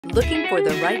Looking for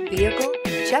the right vehicle?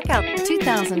 Check out the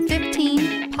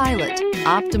 2015 Pilot.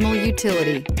 Optimal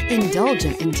utility,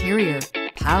 indulgent interior,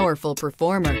 powerful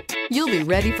performer. You'll be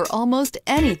ready for almost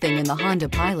anything in the Honda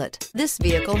Pilot. This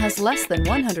vehicle has less than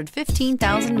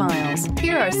 115,000 miles.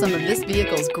 Here are some of this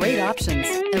vehicle's great options: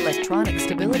 electronic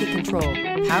stability control,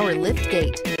 power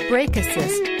liftgate, brake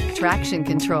assist, traction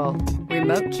control,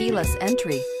 remote keyless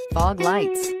entry, fog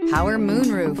lights, power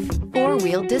moonroof,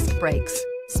 four-wheel disc brakes,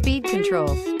 speed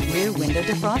control, rear window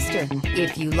defroster.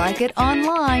 If you like it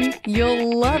online,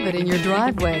 you'll love it in your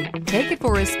driveway. Take it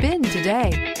for a spin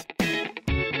today.